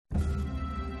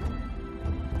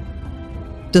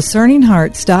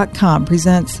DiscerningHearts.com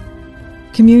presents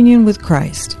Communion with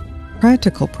Christ,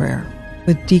 Practical Prayer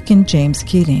with Deacon James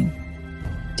Keating.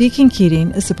 Deacon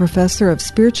Keating is a professor of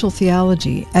spiritual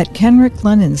theology at Kenrick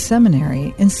Lennon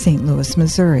Seminary in St. Louis,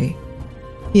 Missouri.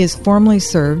 He has formerly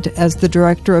served as the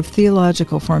Director of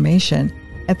Theological Formation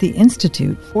at the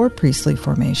Institute for Priestly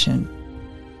Formation.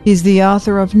 He's the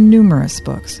author of numerous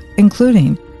books,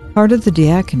 including Part of the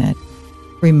Diaconate,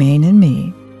 Remain in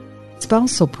Me,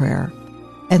 Spousal Prayer,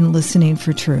 and Listening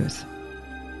for Truth.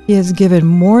 He has given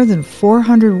more than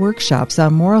 400 workshops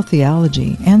on moral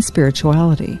theology and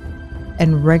spirituality,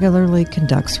 and regularly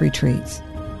conducts retreats.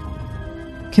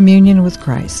 Communion with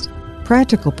Christ,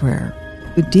 Practical Prayer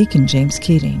with Deacon James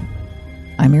Keating.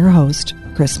 I'm your host,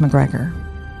 Chris McGregor.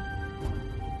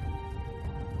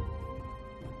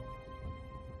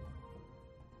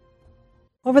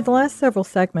 Over the last several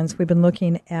segments, we've been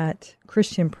looking at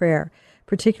Christian prayer,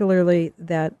 particularly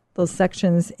those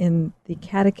sections in the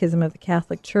Catechism of the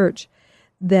Catholic Church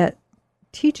that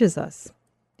teaches us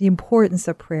the importance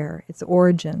of prayer, its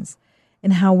origins,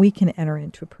 and how we can enter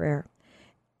into prayer.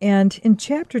 And in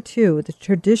Chapter 2, the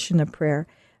tradition of prayer,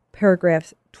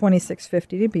 paragraph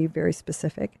 2650 to be very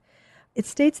specific, it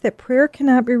states that prayer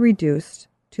cannot be reduced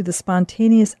to the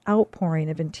spontaneous outpouring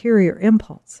of interior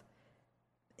impulse.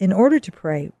 In order to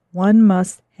pray, one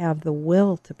must have the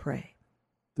will to pray.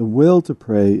 The will to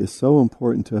pray is so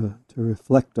important to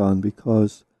reflect on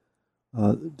because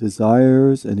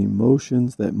desires and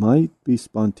emotions that might be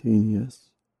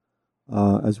spontaneous,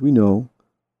 as we know,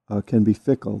 can be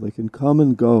fickle. They can come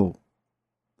and go.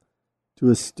 To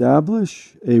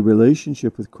establish a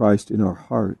relationship with Christ in our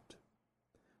heart,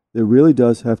 there really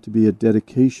does have to be a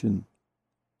dedication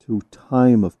to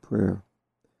time of prayer,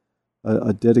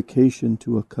 a dedication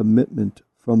to a commitment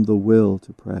from the will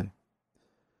to pray.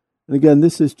 And again,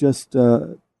 this is just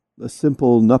a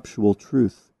simple nuptial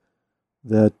truth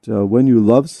that when you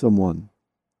love someone,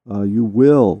 you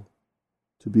will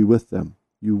to be with them.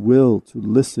 You will to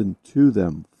listen to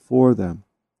them, for them.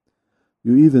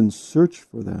 You even search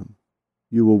for them.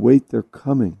 You await their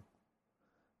coming.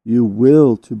 You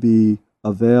will to be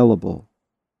available.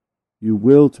 You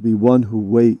will to be one who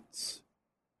waits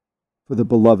for the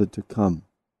beloved to come.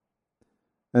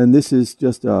 And this is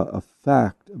just a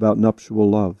fact about nuptial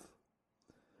love.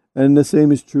 And the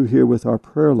same is true here with our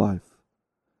prayer life,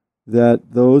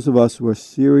 that those of us who are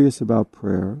serious about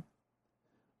prayer,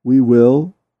 we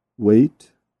will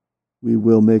wait, we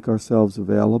will make ourselves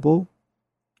available,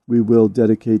 we will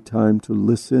dedicate time to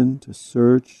listen, to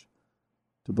search,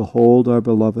 to behold our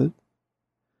beloved.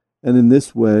 And in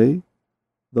this way,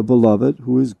 the beloved,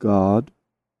 who is God,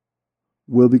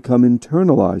 will become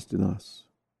internalized in us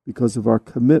because of our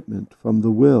commitment from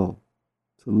the will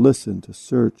to listen, to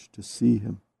search, to see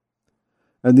Him.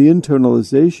 And the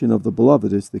internalization of the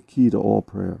beloved is the key to all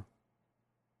prayer.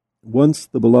 Once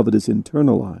the beloved is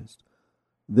internalized,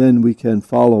 then we can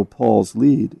follow Paul's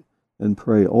lead and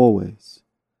pray always.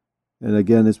 And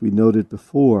again, as we noted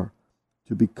before,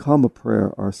 to become a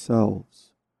prayer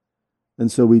ourselves.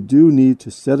 And so we do need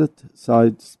to set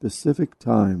aside specific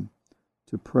time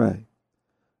to pray.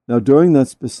 Now, during that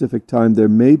specific time, there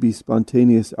may be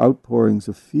spontaneous outpourings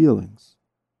of feelings,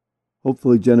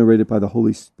 hopefully generated by the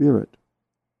Holy Spirit,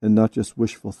 and not just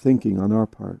wishful thinking on our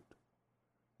part.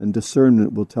 And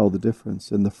discernment will tell the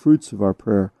difference, and the fruits of our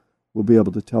prayer will be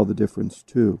able to tell the difference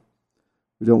too.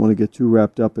 We don't want to get too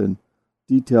wrapped up in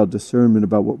detailed discernment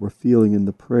about what we're feeling in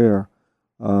the prayer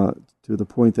to the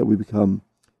point that we become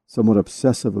somewhat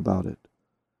obsessive about it.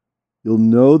 You'll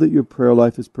know that your prayer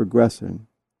life is progressing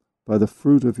by the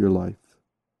fruit of your life.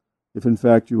 If in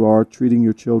fact you are treating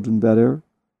your children better,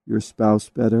 your spouse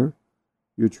better,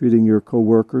 you're treating your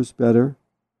co-workers better,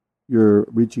 you're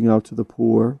reaching out to the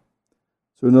poor.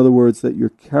 So in other words, that your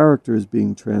character is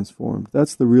being transformed.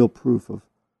 That's the real proof of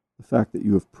the fact that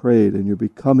you have prayed and you're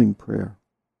becoming prayer.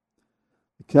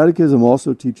 The Catechism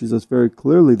also teaches us very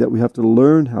clearly that we have to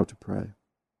learn how to pray.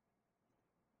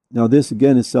 Now this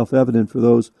again is self-evident for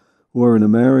those who are in a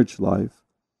marriage life,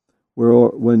 where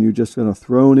when you're just kind of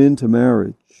thrown into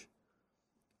marriage,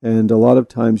 and a lot of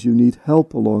times you need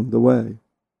help along the way.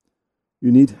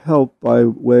 You need help by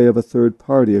way of a third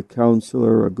party, a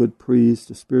counselor, a good priest,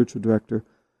 a spiritual director,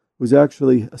 who's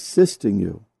actually assisting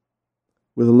you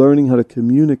with learning how to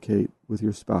communicate with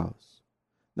your spouse.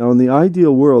 Now, in the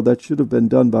ideal world, that should have been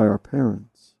done by our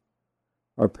parents.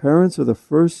 Our parents are the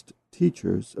first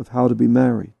teachers of how to be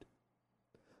married.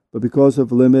 But because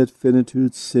of limit,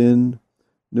 finitude, sin,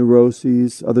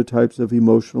 neuroses, other types of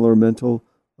emotional or mental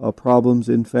problems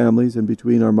in families and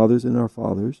between our mothers and our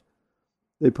fathers,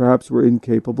 they perhaps were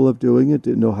incapable of doing it,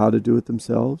 didn't know how to do it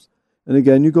themselves. And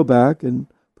again, you go back and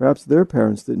Perhaps their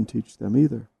parents didn't teach them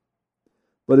either.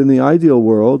 But in the ideal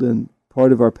world, and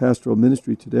part of our pastoral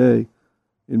ministry today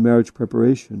in marriage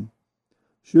preparation,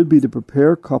 should be to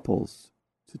prepare couples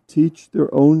to teach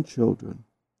their own children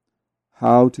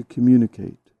how to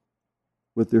communicate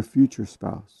with their future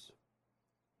spouse.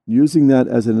 Using that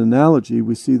as an analogy,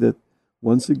 we see that,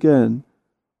 once again,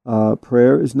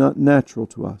 prayer is not natural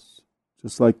to us.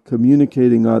 Just like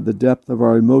communicating the depth of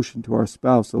our emotion to our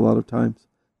spouse a lot of times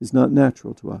is not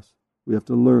natural to us. We have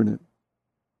to learn it.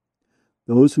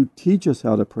 Those who teach us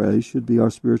how to pray should be our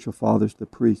spiritual fathers, the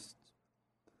priests.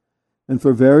 And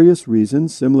for various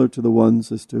reasons, similar to the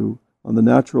ones as to, on the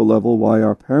natural level, why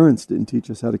our parents didn't teach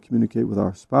us how to communicate with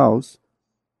our spouse,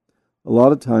 a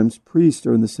lot of times priests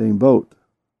are in the same boat.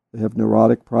 They have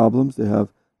neurotic problems, they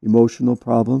have emotional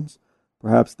problems.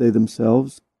 Perhaps they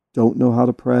themselves don't know how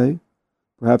to pray.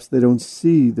 Perhaps they don't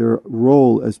see their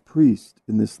role as priest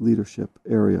in this leadership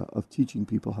area of teaching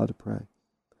people how to pray.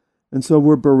 And so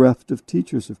we're bereft of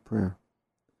teachers of prayer.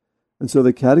 And so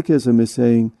the Catechism is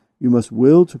saying you must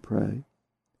will to pray,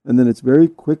 and then it's very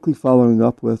quickly following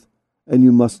up with, and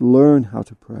you must learn how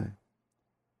to pray.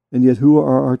 And yet, who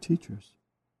are our teachers?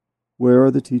 Where are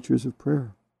the teachers of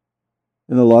prayer?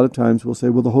 And a lot of times we'll say,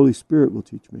 well, the Holy Spirit will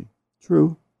teach me.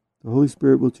 True, the Holy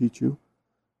Spirit will teach you.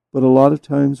 But a lot of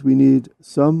times we need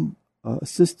some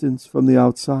assistance from the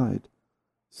outside,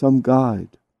 some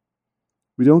guide.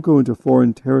 We don't go into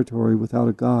foreign territory without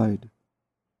a guide.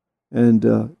 And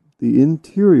the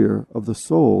interior of the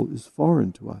soul is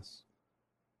foreign to us.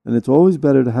 And it's always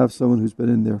better to have someone who's been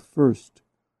in there first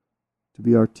to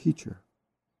be our teacher.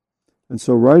 And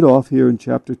so right off here in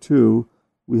chapter 2,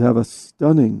 we have a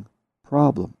stunning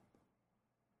problem.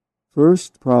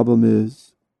 First problem is,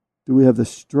 do we have the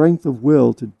strength of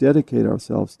will to dedicate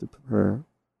ourselves to prayer?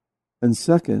 And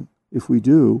second, if we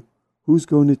do, who's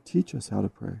going to teach us how to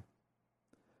pray?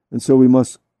 And so we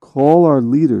must call our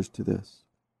leaders to this.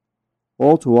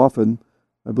 All too often,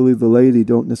 I believe the laity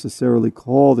don't necessarily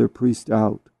call their priest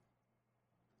out.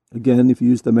 Again, if you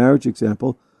use the marriage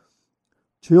example,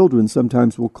 children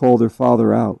sometimes will call their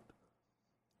father out.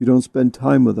 You don't spend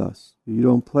time with us. You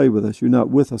don't play with us. You're not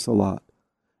with us a lot.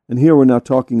 And here we're not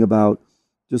talking about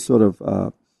just sort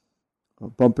of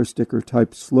bumper sticker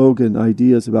type slogan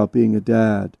ideas about being a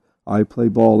dad. I play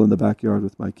ball in the backyard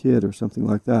with my kid or something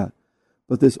like that.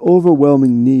 But this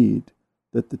overwhelming need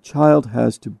that the child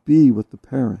has to be with the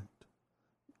parent.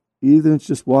 Either it's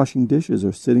just washing dishes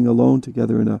or sitting alone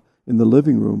together in the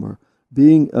living room, or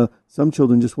being, some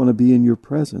children just want to be in your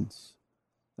presence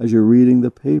as you're reading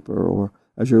the paper or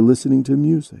as you're listening to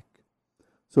music.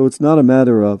 So it's not a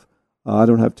matter of, I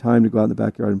don't have time to go out in the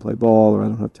backyard and play ball, or I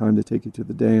don't have time to take you to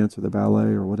the dance or the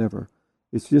ballet or whatever.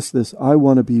 It's just this, I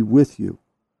want to be with you.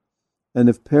 And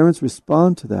if parents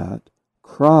respond to that,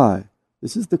 cry.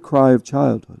 This is the cry of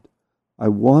childhood. I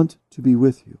want to be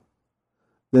with you.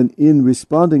 Then in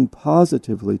responding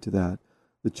positively to that,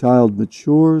 the child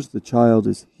matures, the child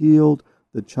is healed,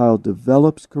 the child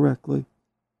develops correctly.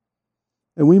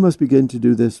 And we must begin to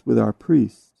do this with our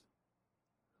priests.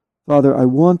 Father, I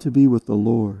want to be with the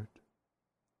Lord,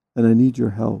 and I need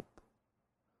your help.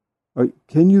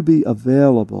 Can you be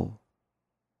available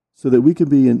so that we can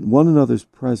be in one another's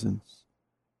presence,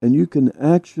 and you can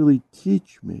actually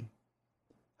teach me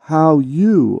how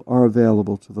you are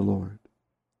available to the Lord?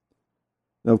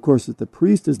 Now, of course, if the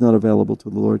priest is not available to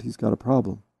the Lord, he's got a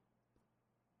problem.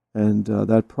 And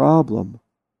that problem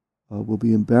will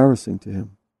be embarrassing to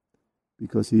him,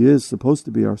 because he is supposed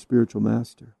to be our spiritual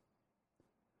master.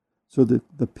 So that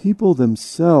the people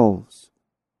themselves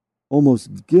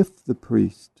almost gift the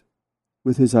priest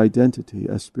with his identity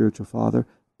as spiritual father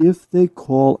if they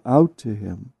call out to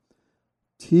him,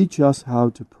 teach us how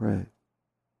to pray.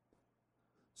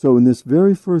 So in this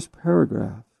very first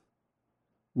paragraph,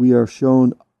 we are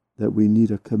shown that we need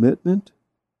a commitment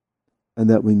and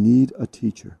that we need a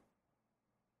teacher.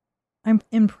 I'm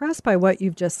impressed by what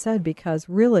you've just said, because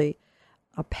really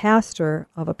a pastor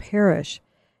of a parish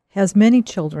has many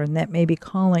children that may be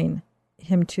calling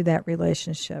him to that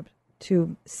relationship,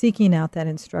 to seeking out that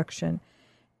instruction.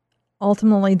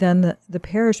 Ultimately, then the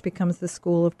parish becomes the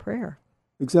school of prayer.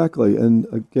 Exactly. And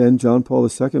again, John Paul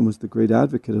II was the great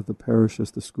advocate of the parish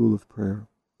as the school of prayer.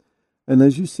 And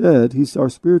as you said, he's our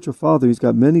spiritual father. He's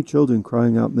got many children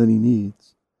crying out many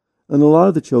needs. And a lot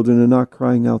of the children are not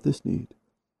crying out this need.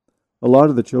 A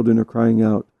lot of the children are crying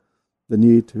out the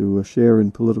need to share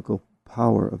in political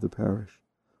power of the parish,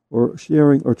 or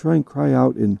sharing, or try and cry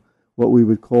out in what we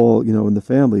would call, in the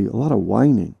family, a lot of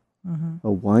whining.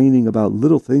 A whining about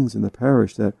little things in the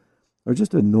parish that are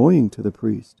just annoying to the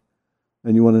priest.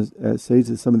 And you want to say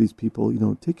to some of these people,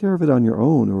 take care of it on your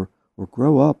own, or or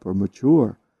grow up or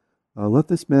mature. Let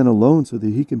this man alone so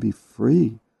that he can be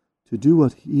free to do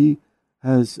what he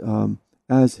has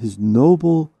as his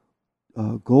noble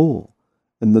goal.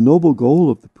 And the noble goal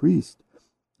of the priest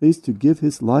is to give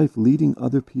his life leading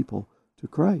other people to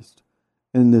Christ.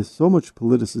 And there's so much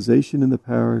politicization in the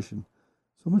parish and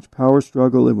so much power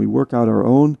struggle, and we work out our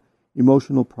own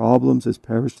emotional problems as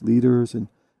parish leaders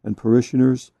and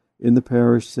parishioners in the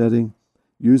parish setting,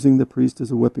 using the priest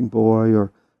as a whipping boy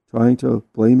or trying to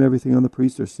blame everything on the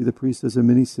priest or see the priest as a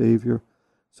mini savior.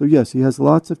 So yes, he has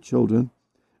lots of children,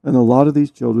 and a lot of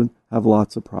these children have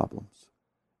lots of problems.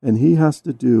 And he has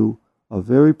to do a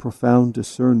very profound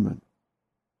discernment.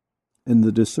 And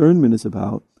the discernment is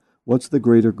about, what's the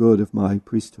greater good of my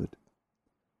priesthood?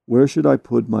 Where should I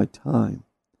put my time?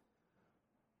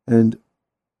 And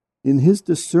in his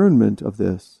discernment of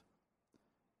this,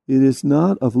 it is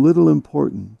not of little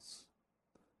importance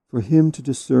for him to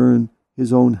discern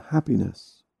his own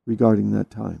happiness regarding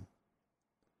that time.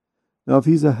 Now, if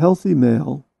he's a healthy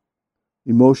male,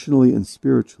 emotionally and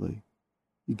spiritually,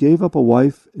 he gave up a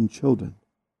wife and children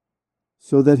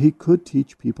so that he could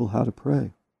teach people how to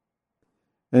pray.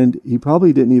 And he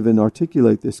probably didn't even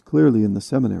articulate this clearly in the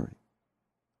seminary.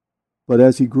 But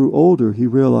as he grew older, he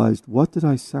realized, what did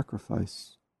I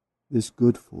sacrifice this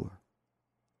good for,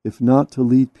 if not to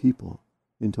lead people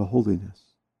into holiness?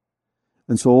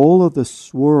 And so all of the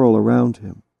swirl around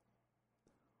him,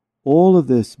 all of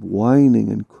this whining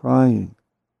and crying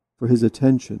for his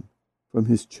attention from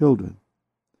his children,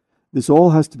 this all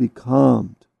has to be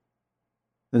calmed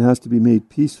and has to be made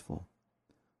peaceful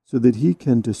so that he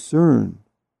can discern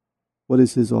what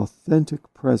is his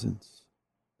authentic presence.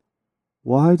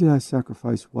 Why did I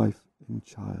sacrifice wife and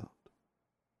child?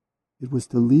 It was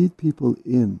to lead people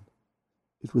in.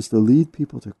 It was to lead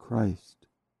people to Christ.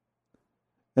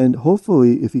 And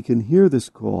hopefully, if he can hear this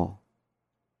call,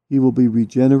 he will be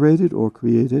regenerated or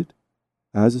created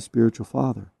as a spiritual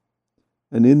father.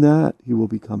 And in that, he will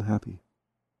become happy.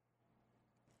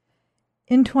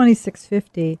 In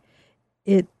 2650,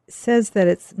 it says that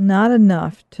it's not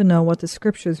enough to know what the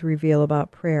scriptures reveal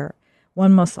about prayer.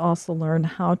 One must also learn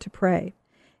how to pray.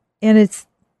 And it's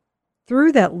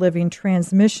through that living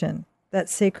transmission, that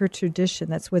sacred tradition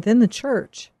that's within the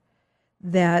church,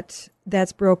 that's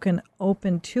broken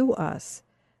open to us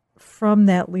from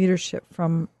that leadership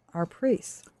from our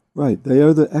priests. Right. They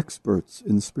are the experts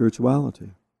in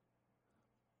spirituality.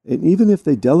 And even if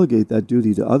they delegate that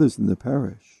duty to others in the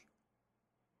parish,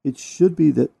 it should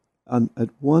be that at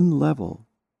one level,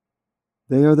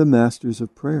 they are the masters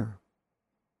of prayer.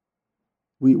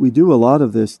 We do a lot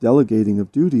of this delegating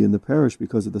of duty in the parish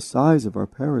because of the size of our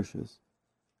parishes.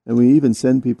 And we even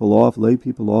send people off, lay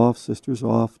people off, sisters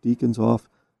off, deacons off,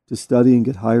 to study and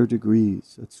get higher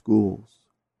degrees at schools.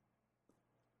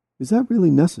 Is that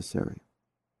really necessary?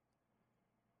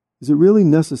 Is it really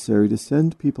necessary to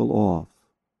send people off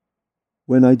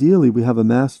when ideally we have a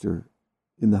master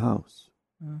in the house?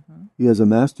 Mm-hmm. He has a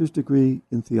master's degree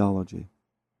in theology.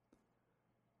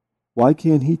 Why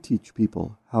can't he teach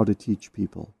people how to teach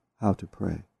people how to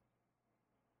pray?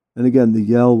 And again, the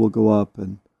yell will go up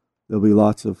and there'll be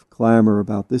lots of clamor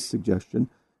about this suggestion.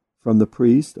 From the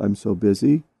priest, I'm so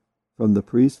busy. From the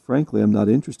priest, frankly, I'm not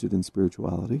interested in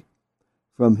spirituality.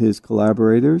 From his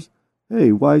collaborators,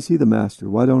 hey, why is he the master?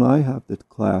 Why don't I have the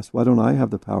class? Why don't I have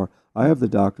the power? I have the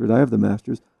doctorate. I have the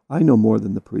master's. I know more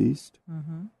than the priest.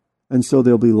 Mm-hmm. And so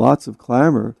there'll be lots of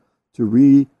clamor to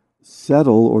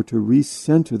resettle or to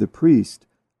recenter the priest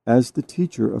as the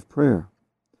teacher of prayer.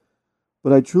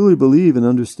 But I truly believe in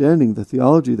understanding the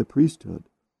theology of the priesthood,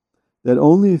 that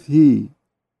only if he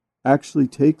actually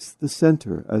takes the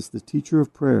center as the teacher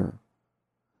of prayer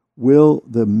will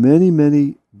the many,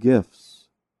 many gifts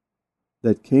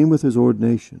that came with his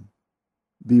ordination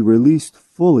be released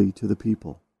fully to the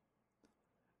people.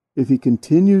 If he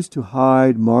continues to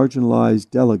hide, marginalize,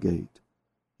 delegate,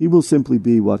 he will simply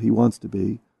be what he wants to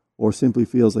be, or simply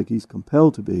feels like he's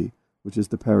compelled to be, which is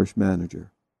the parish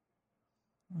manager.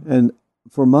 And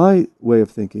for my way of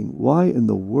thinking, why in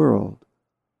the world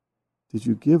did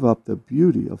you give up the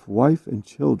beauty of wife and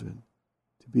children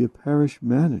to be a parish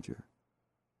manager?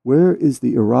 Where is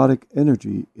the erotic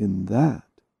energy in that?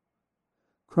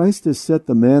 Christ has set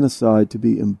the man aside to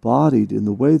be embodied in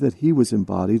the way that he was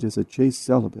embodied as a chaste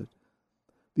celibate,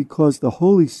 because the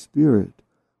Holy Spirit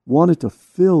wanted to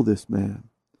fill this man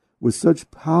with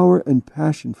such power and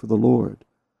passion for the Lord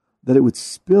that it would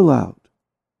spill out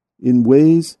in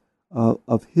ways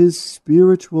of his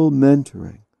spiritual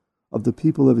mentoring of the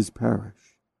people of his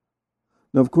parish.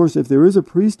 Now, of course, if there is a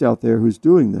priest out there who's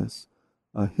doing this,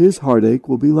 his heartache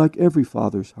will be like every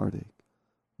father's heartache.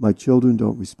 My children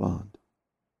don't respond.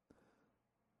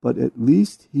 but at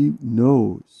least he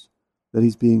knows that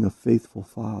he's being a faithful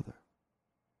father.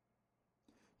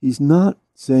 He's not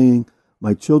saying,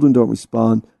 my children don't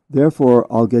respond, therefore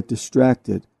I'll get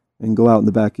distracted and go out in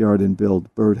the backyard and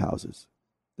build birdhouses.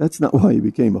 That's not why he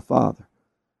became a father.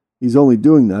 He's only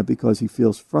doing that because he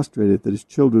feels frustrated that his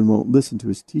children won't listen to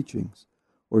his teachings,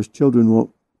 or his children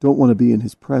don't want to be in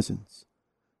his presence.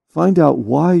 Find out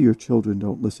why your children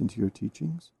don't listen to your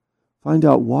teachings. Find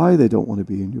out why they don't want to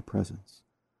be in your presence.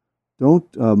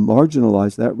 Don't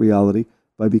marginalize that reality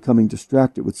by becoming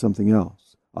distracted with something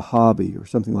else, a hobby or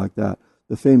something like that.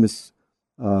 The famous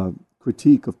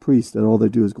critique of priests that all they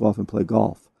do is go off and play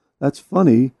golf. That's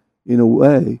funny in a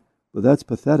way, but that's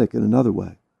pathetic in another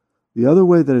way. The other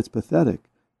way that it's pathetic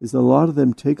is that a lot of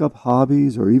them take up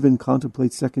hobbies or even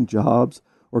contemplate second jobs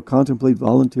or contemplate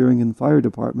volunteering in fire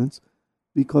departments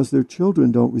because their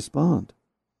children don't respond.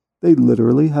 They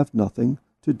literally have nothing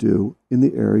to do in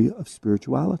the area of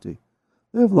spirituality.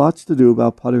 They have lots to do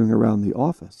about puttering around the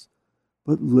office,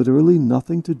 but literally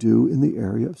nothing to do in the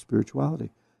area of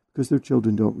spirituality because their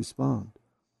children don't respond.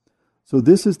 So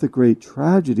this is the great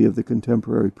tragedy of the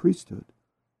contemporary priesthood.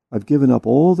 I've given up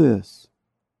all this.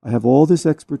 I have all this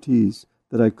expertise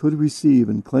that I could receive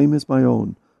and claim as my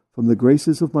own from the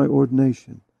graces of my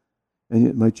ordination, and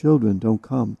yet my children don't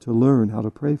come to learn how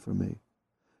to pray for me.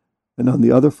 And on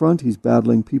the other front, he's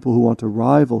battling people who want to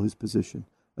rival his position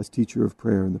as teacher of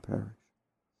prayer in the parish.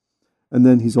 And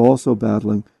then he's also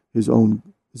battling his own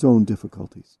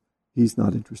difficulties. He's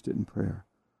not interested in prayer.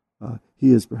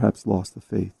 He has perhaps lost the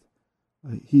faith.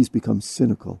 He's become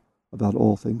cynical about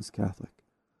all things Catholic.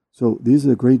 So these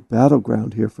are a great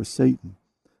battleground here for Satan,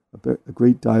 a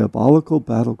great diabolical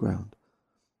battleground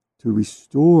to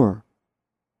restore,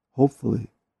 hopefully,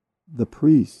 the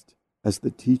priest as the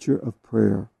teacher of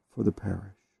prayer for the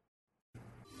parish.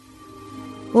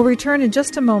 We'll return in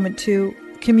just a moment to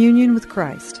Communion with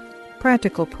Christ,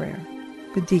 Practical Prayer,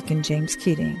 with Deacon James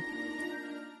Keating.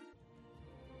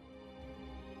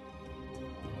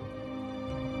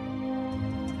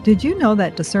 Did you know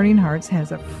that Discerning Hearts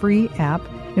has a free app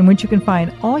in which you can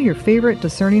find all your favorite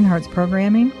Discerning Hearts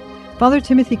programming? Father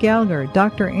Timothy Gallagher,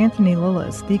 Dr. Anthony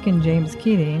Lillis, Deacon James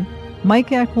Keating, Mike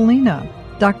Aquilina,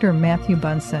 Dr. Matthew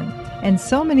Bunson, and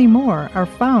so many more are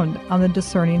found on the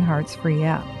Discerning Hearts free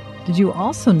app. Did you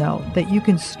also know that you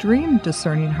can stream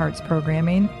Discerning Hearts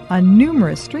programming on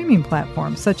numerous streaming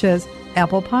platforms such as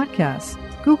Apple Podcasts,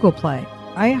 Google Play,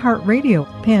 iHeartRadio,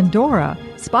 Pandora,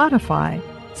 Spotify,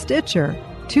 Stitcher,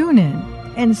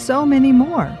 TuneIn, and so many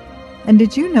more? And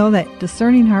did you know that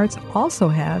Discerning Hearts also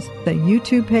has the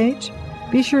YouTube page?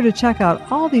 Be sure to check out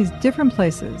all these different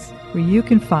places where you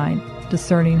can find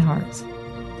Discerning Hearts.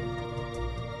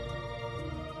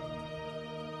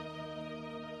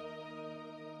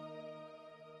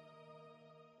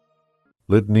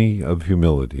 Litany of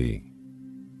Humility.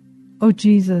 O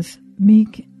Jesus,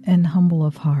 meek and humble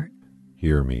of heart,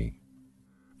 Hear me.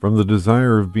 From the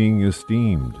desire of being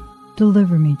esteemed,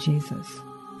 deliver me, Jesus.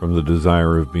 from the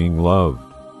desire of being loved,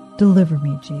 Deliver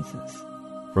me, Jesus.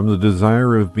 from the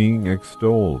desire of being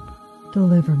extolled,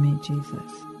 Deliver me,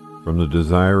 Jesus. from the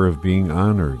desire of being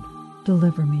honored,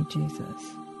 Deliver me,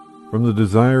 Jesus. from the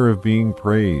desire of being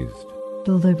praised,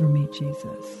 Deliver me,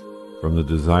 Jesus. from the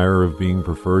desire of being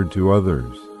preferred to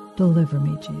others, Deliver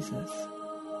me, Jesus.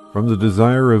 from the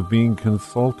desire of being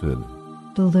consulted,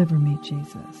 Deliver me,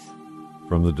 Jesus.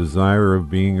 from the desire of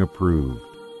being approved,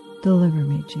 Deliver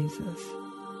me, Jesus.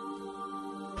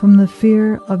 From the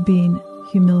fear of being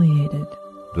humiliated,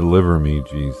 deliver me,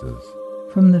 Jesus.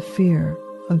 from the fear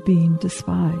of being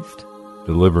despised,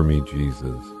 Deliver me,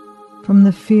 Jesus. from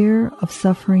the fear of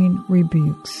suffering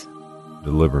rebukes,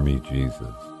 Deliver me,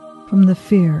 Jesus. from the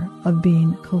fear of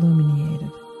being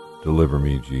calumniated, Deliver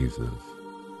me, Jesus.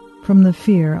 from the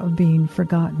fear of being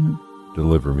forgotten,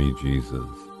 Deliver me, Jesus.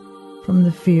 from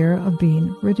the fear of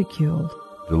being ridiculed,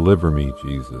 Deliver me,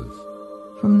 Jesus.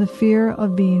 from the fear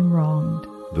of being wronged,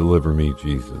 Deliver me,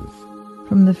 Jesus.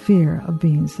 from the fear of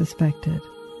being suspected,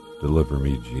 Deliver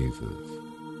me, Jesus.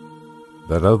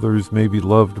 That others may be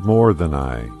loved more than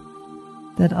I,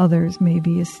 that others may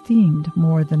be esteemed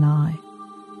more than I,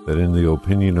 that in the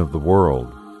opinion of the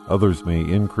world others may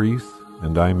increase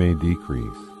and I may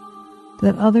decrease,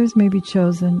 that others may be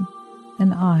chosen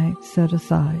and I set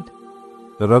aside,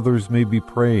 that others may be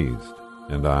praised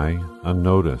and I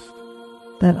unnoticed,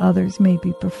 that others may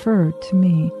be preferred to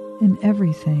me in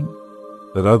everything,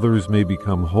 that others may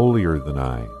become holier than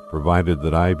I, provided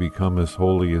that I become as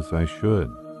holy as I should.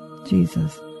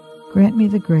 Jesus, grant me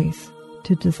the grace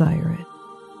to desire it.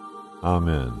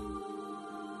 Amen.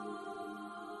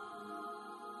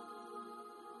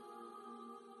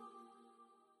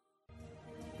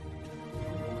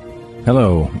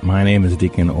 Hello, my name is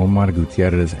Deacon Omar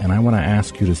Gutierrez, and I want to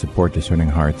ask you to support Discerning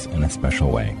Hearts in a special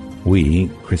way. We,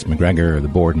 Chris McGregor, the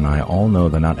board, and I all know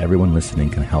that not everyone listening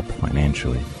can help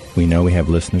financially. We know we have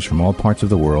listeners from all parts of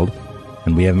the world,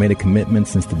 and we have made a commitment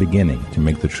since the beginning to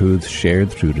make the truths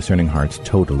shared through Discerning Hearts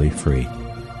totally free.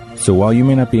 So while you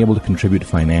may not be able to contribute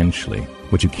financially,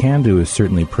 what you can do is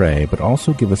certainly pray, but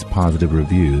also give us positive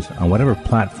reviews on whatever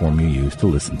platform you use to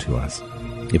listen to us.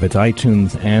 If it's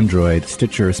iTunes, Android,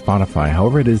 Stitcher, or Spotify,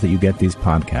 however it is that you get these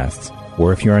podcasts,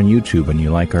 or if you're on YouTube and you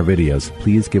like our videos,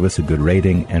 please give us a good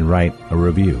rating and write a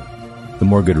review. The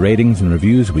more good ratings and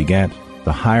reviews we get,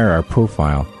 the higher our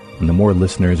profile, and the more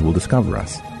listeners will discover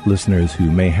us, listeners who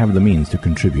may have the means to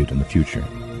contribute in the future.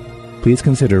 Please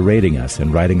consider rating us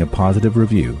and writing a positive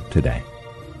review today.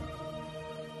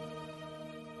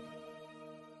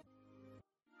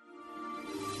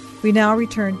 We now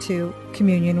return to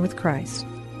Communion with Christ,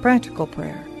 Practical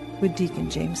Prayer with Deacon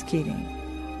James Keating.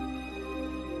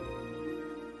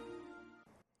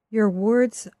 Your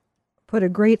words put a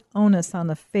great onus on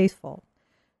the faithful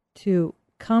to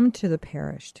come to the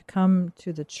parish, to come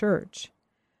to the church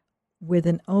with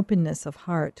an openness of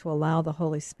heart to allow the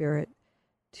Holy Spirit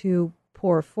to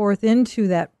pour forth into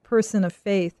that person of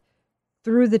faith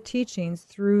through the teachings,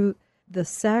 through the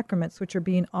sacraments which are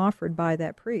being offered by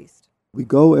that priest. We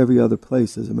go every other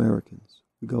place as Americans.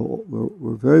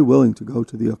 We're very willing to go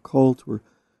to the occult. We're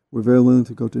very willing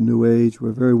to go to New Age.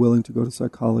 We're very willing to go to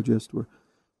psychologists.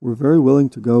 We're very willing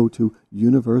to go to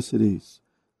universities.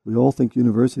 We all think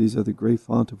universities are the great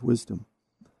font of wisdom.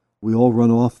 We all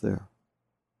run off there.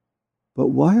 But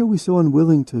why are we so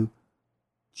unwilling to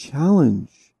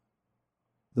challenge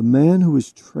the man who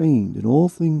is trained in all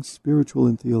things spiritual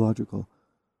and theological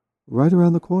right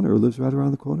around the corner, or lives right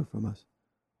around the corner from us,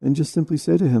 and just simply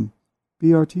say to him,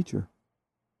 be our teacher.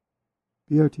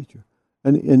 Be our teacher.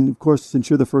 And of course, since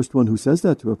you're the first one who says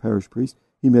that to a parish priest,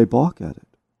 he may balk at it.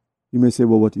 He may say,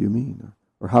 well, what do you mean?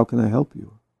 Or how can I help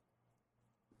you?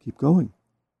 Keep going.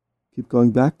 Keep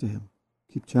going back to him.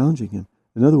 Keep challenging him.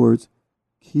 In other words,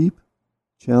 keep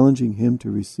challenging him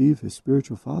to receive his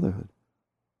spiritual fatherhood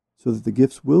so that the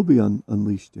gifts will be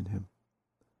unleashed in him.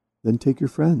 Then take your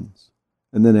friends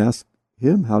and then ask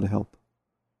him how to help.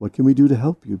 What can we do to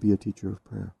help you be a teacher of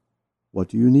prayer? What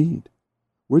do you need?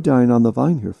 We're dying on the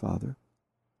vine here, Father.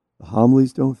 The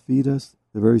homilies don't feed us.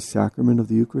 The very sacrament of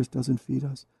the Eucharist doesn't feed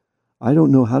us. I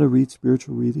don't know how to read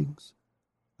spiritual readings.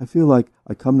 I feel like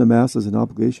I come to Mass as an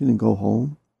obligation and go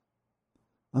home.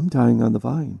 I'm dying on the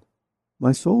vine.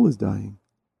 My soul is dying.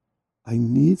 I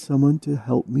need someone to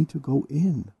help me to go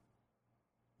in.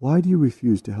 Why do you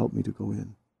refuse to help me to go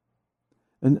in?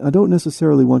 And I don't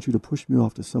necessarily want you to push me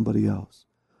off to somebody else.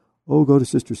 Oh, go to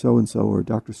Sister so-and-so or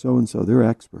Dr. so-and-so. They're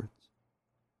experts.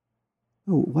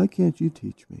 No, why can't you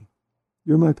teach me?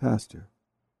 You're my pastor.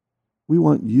 We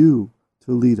want you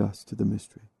to lead us to the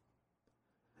mystery.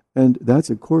 And that's,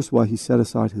 of course, why he set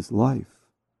aside his life.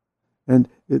 And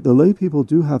the lay people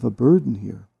do have a burden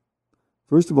here.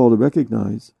 First of all, to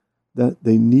recognize that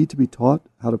they need to be taught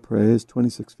how to pray, as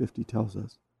 2650 tells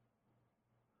us.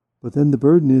 But then the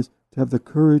burden is to have the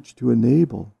courage to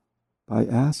enable by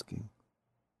asking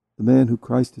the man who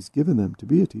Christ has given them to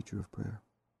be a teacher of prayer.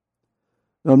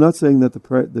 Now, I'm not saying that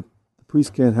the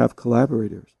priest can't have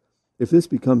collaborators. If this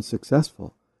becomes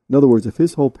successful, in other words, if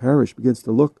his whole parish begins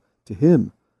to look to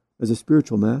him as a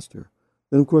spiritual master,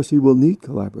 then of course he will need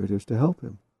collaborators to help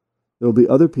him. There will be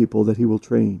other people that he will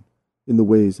train in the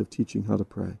ways of teaching how to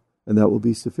pray, and that will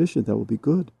be sufficient, that will be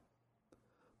good.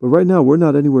 But right now, we're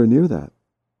not anywhere near that.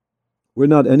 We're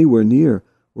not anywhere near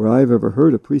where I've ever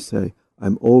heard a priest say,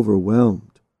 I'm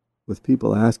overwhelmed with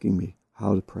people asking me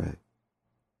how to pray.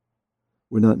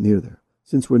 We're not near there.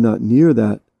 Since we're not near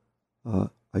that,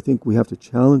 I think we have to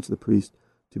challenge the priest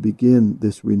to begin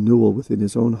this renewal within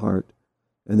his own heart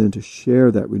and then to share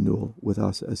that renewal with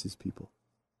us as his people.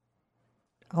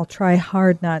 I'll try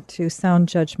hard not to sound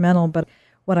judgmental, but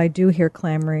what I do hear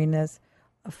clamoring is,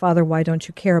 Father, why don't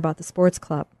you care about the sports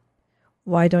club?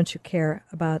 Why don't you care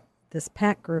about this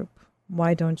pack group?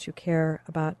 Why don't you care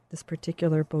about this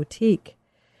particular boutique?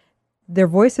 Their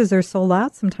voices are so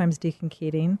loud sometimes, Deacon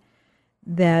Keating,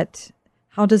 that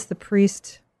how does the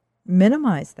priest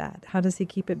minimize that? How does he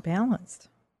keep it balanced?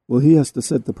 Well, he has to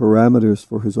set the parameters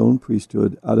for his own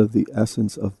priesthood out of the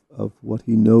essence of what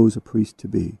he knows a priest to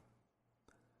be.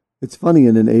 It's funny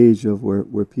in an age of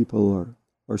where people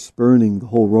are spurning the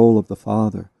whole role of the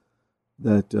father,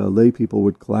 that lay people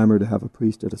would clamor to have a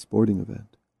priest at a sporting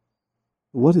event.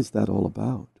 What is that all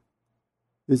about?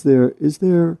 Is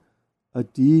there a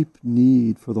deep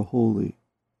need for the holy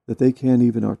that they can't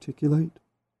even articulate?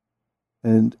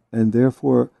 And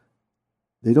therefore,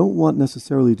 They don't want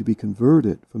necessarily to be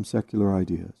converted from secular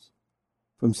ideas,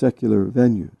 from secular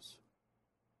venues,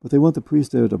 but they want the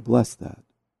priest there to bless that.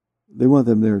 They want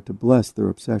them there to bless their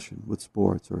obsession with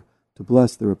sports, or to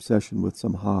bless their obsession with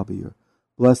some hobby, or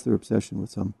bless their obsession with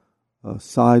some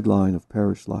sideline of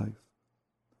parish life.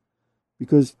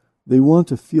 Because they want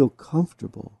to feel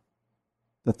comfortable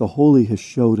that the holy has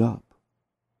showed up.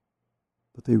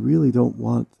 But they really don't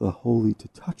want the holy to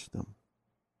touch them,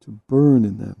 to burn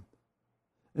in them.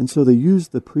 And so they use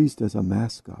the priest as a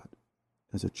mascot,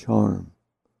 as a charm.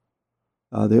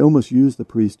 They almost use the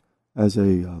priest as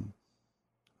a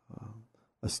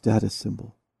status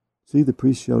symbol. See, the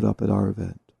priest showed up at our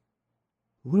event.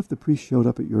 What if the priest showed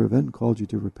up at your event and called you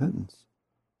to repentance,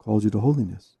 called you to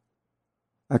holiness,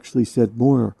 actually said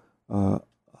more of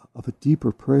a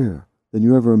deeper prayer than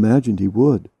you ever imagined he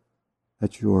would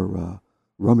at your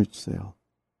rummage sale?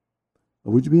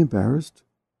 Would you be embarrassed?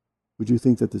 Would you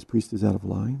think that this priest is out of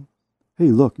line? Hey,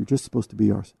 look, you're just supposed to be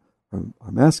our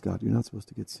mascot. You're not supposed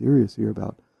to get serious here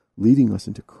about leading us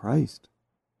into Christ.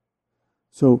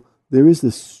 So there is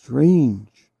this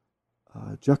strange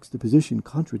juxtaposition,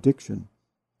 contradiction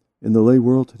in the lay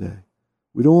world today.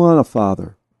 We don't want a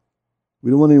father.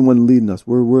 We don't want anyone leading us.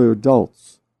 We're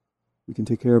adults. We can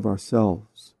take care of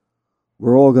ourselves.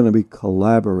 We're all going to be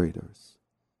collaborators.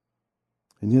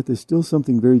 And yet there's still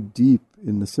something very deep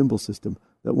in the symbol system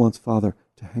that wants Father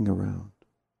to hang around.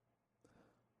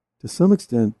 To some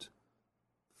extent,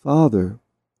 Father,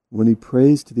 when he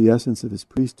prays to the essence of his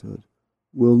priesthood,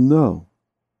 will know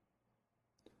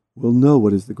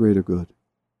what is the greater good,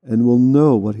 and will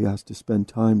know what he has to spend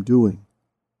time doing.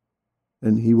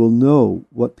 And he will know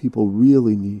what people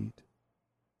really need.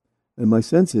 And my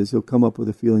sense is he'll come up with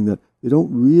a feeling that they don't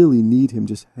really need him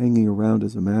just hanging around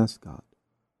as a mascot.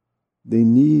 They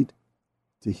need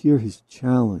to hear his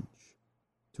challenge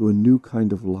to a new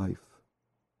kind of life.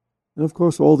 And of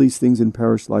course, all these things in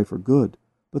parish life are good,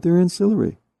 but they're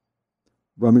ancillary.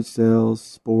 Rummage sales,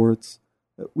 sports.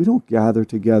 We don't gather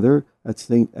together at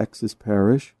St. X's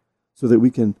parish so that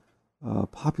we can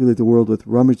populate the world with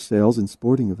rummage sales and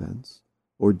sporting events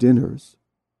or dinners.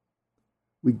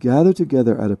 We gather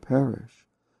together at a parish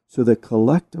so that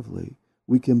collectively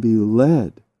we can be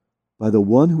led by the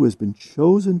one who has been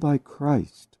chosen by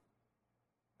Christ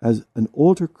as an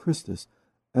alter Christus,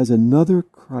 as another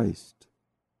Christ,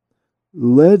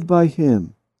 led by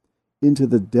him into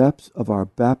the depths of our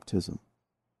baptism,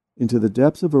 into the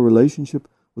depths of a relationship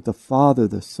with the Father,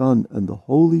 the Son, and the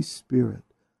Holy Spirit,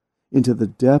 into the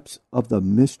depths of the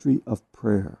mystery of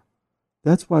prayer.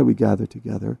 That's why we gather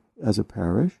together as a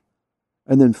parish.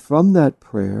 And then from that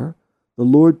prayer, the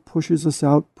Lord pushes us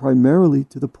out primarily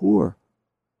to the poor,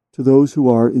 to those who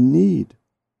are in need.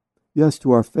 Yes,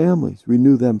 to our families,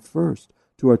 renew them first.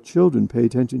 To our children, pay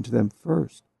attention to them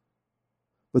first.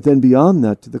 But then beyond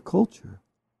that, to the culture.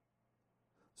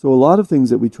 So a lot of things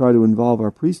that we try to involve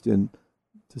our priest in,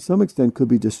 to some extent, could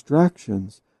be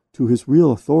distractions to his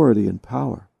real authority and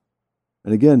power.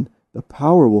 And again, the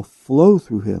power will flow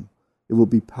through him. It will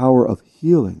be power of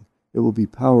healing. It will be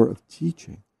power of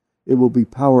teaching. It will be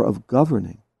power of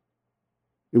governing.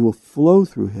 It will flow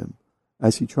through him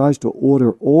as he tries to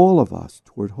order all of us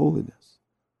toward holiness.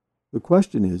 The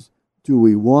question is, do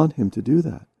we want him to do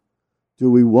that?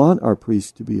 Do we want our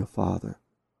priest to be a father?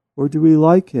 Or do we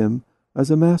like him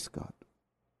as a mascot?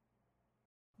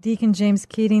 Deacon James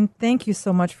Keating, thank you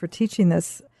so much for teaching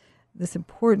this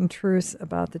important truth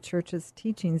about the Church's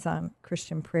teachings on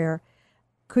Christian prayer.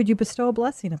 Could you bestow a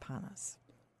blessing upon us?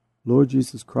 Lord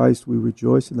Jesus Christ, we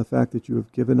rejoice in the fact that you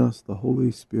have given us the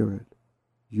Holy Spirit,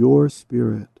 your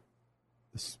Spirit,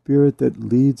 the Spirit that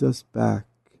leads us back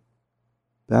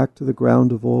to the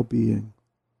ground of all being,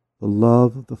 the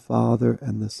love of the Father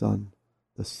and the Son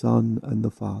and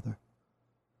the Father.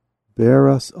 Bear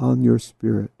us on your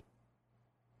Spirit.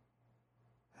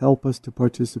 Help us to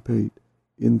participate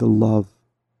in the love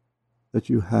that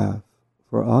you have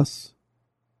for us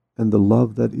and the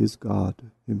love that is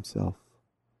God himself.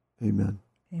 Amen.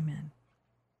 Amen.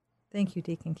 Thank you,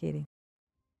 Deacon Keating.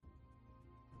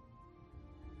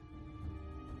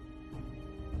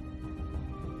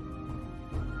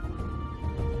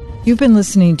 You've been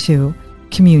listening to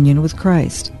Communion with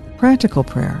Christ, Practical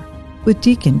Prayer with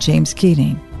Deacon James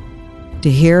Keating. To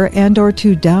hear and or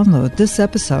to download this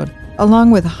episode,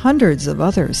 along with hundreds of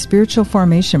other spiritual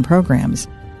formation programs,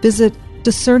 visit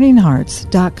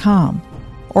discerninghearts.com,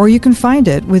 or you can find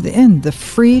it within the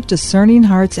free Discerning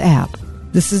Hearts app.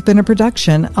 This has been a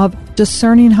production of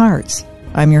Discerning Hearts.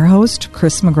 I'm your host,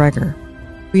 Chris McGregor.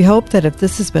 We hope that if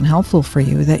this has been helpful for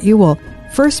you, that you will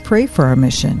first pray for our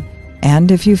mission,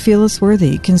 And if you feel us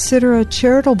worthy, consider a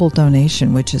charitable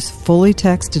donation which is fully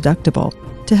tax deductible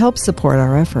to help support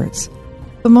our efforts.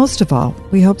 But most of all,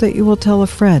 we hope that you will tell a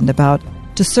friend about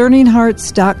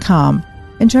discerninghearts.com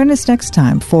and join us next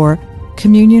time for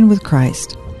Communion with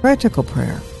Christ, Practical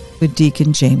Prayer with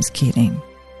Deacon James Keating.